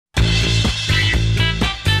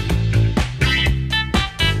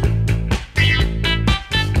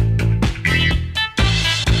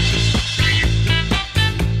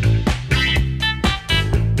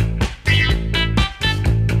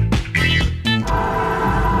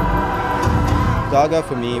Daga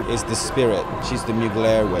for me is the spirit. She's the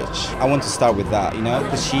Mugler witch. I want to start with that, you know,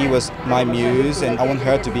 because she was my muse and I want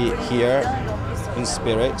her to be here in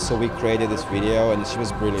spirit. So we created this video and she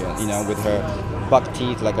was brilliant, you know, with her buck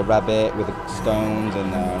teeth like a rabbit with the stones,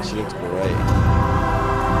 and she looked great.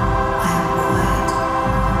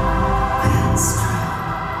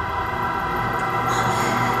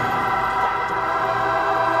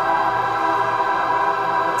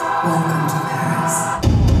 Welcome to Paris.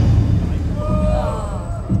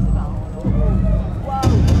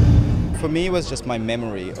 For me, it was just my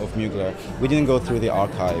memory of Mugler. We didn't go through the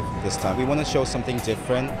archive this time. We want to show something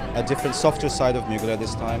different, a different, softer side of Mugler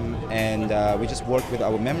this time, and we just worked with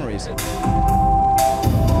our memories.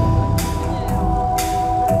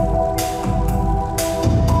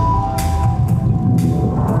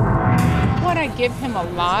 What I give him a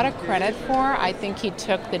lot of credit for, I think he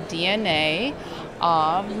took the DNA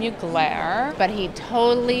of Mugler, but he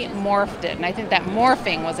totally morphed it. And I think that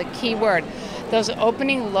morphing was a key word. Those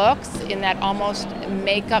opening looks in that almost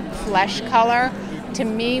makeup flesh color, to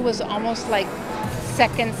me was almost like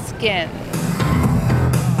second skin.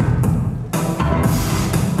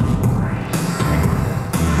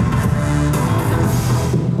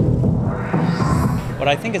 What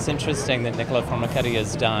I think is interesting that Nicola Formichetti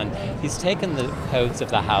has done, he's taken the codes of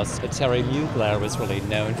the house that Thierry Mugler was really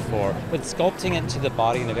known for, but sculpting it to the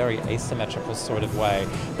body in a very asymmetrical sort of way,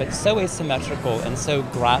 but so asymmetrical and so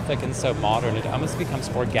graphic and so modern, it almost becomes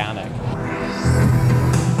organic.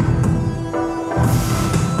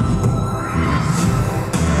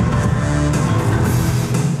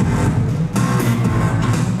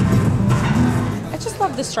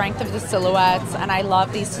 The strength of the silhouettes, and I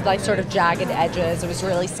love these like sort of jagged edges. It was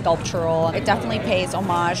really sculptural. It definitely pays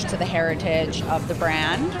homage to the heritage of the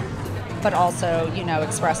brand, but also, you know,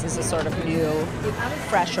 expresses a sort of new,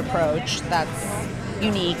 fresh approach that's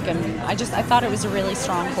unique. And I thought it was a really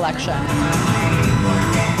strong collection.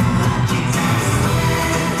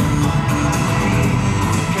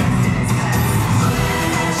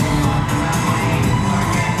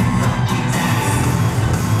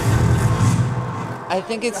 I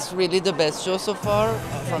think it's really the best show so far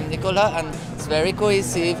from Nicola, and it's very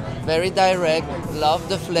cohesive, very direct. Love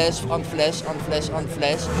the flesh on flesh on flesh on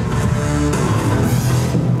flesh.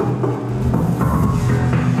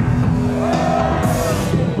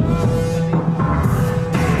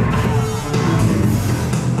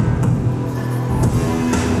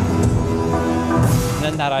 And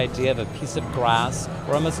then that idea of a piece of grass,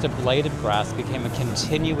 or almost a blade of grass, became a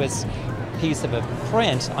continuous piece of a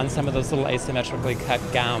print on some of those little asymmetrically cut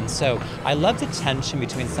gowns. So I love the tension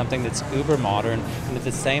between something that's uber modern and at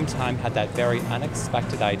the same time had that very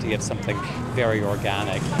unexpected idea of something very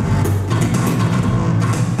organic.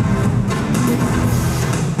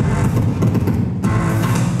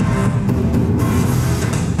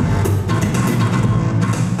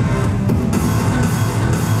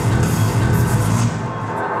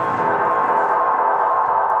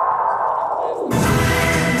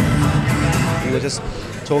 We were just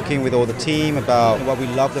talking with all the team about what we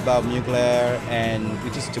loved about Mugler, and we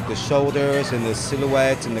just took the shoulders and the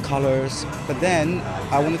silhouette and the colors. But then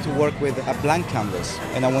I wanted to work with a blank canvas,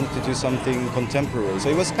 and I wanted to do something contemporary. So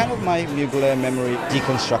it was kind of my Mugler memory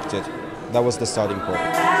deconstructed. That was the starting point.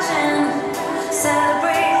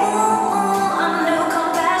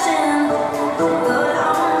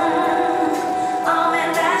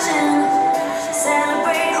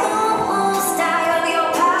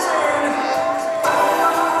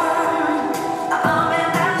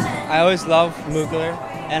 I always love Mugler,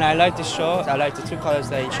 and I like the show. I like the two colors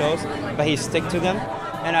that he chose, but he stick to them.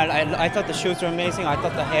 And I thought the shoots were amazing. I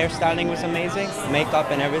thought the hairstyling was amazing, makeup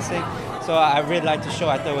and everything. So I really liked the show.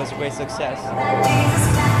 I thought it was a great success.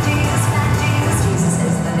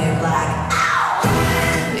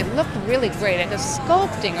 It looked really great, and the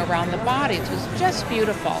sculpting around the bodies was just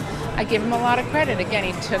beautiful. I give him a lot of credit. Again,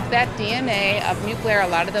 he took that DNA of Mugler, a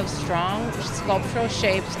lot of those strong sculptural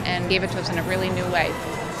shapes, and gave it to us in a really new way.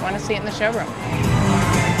 I want to see it in the showroom.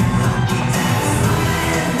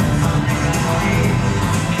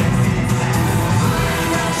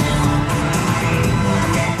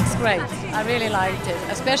 It's great. I really liked it,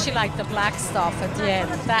 especially like the black stuff at the end.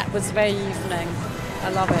 That was very evening. I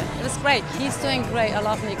love it. It was great. He's doing great. I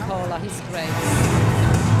love Nicola. He's great.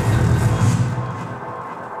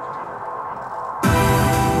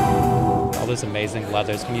 All those amazing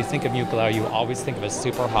leathers. When you think of Mugler, you always think of a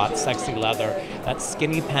super hot, sexy leather. That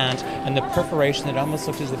skinny pant and the perforation, it almost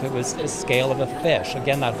looked as if it was a scale of a fish.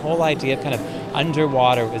 Again, that whole idea of kind of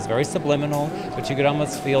underwater was very subliminal, but you could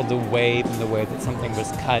almost feel the wave and the way that something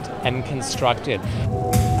was cut and constructed.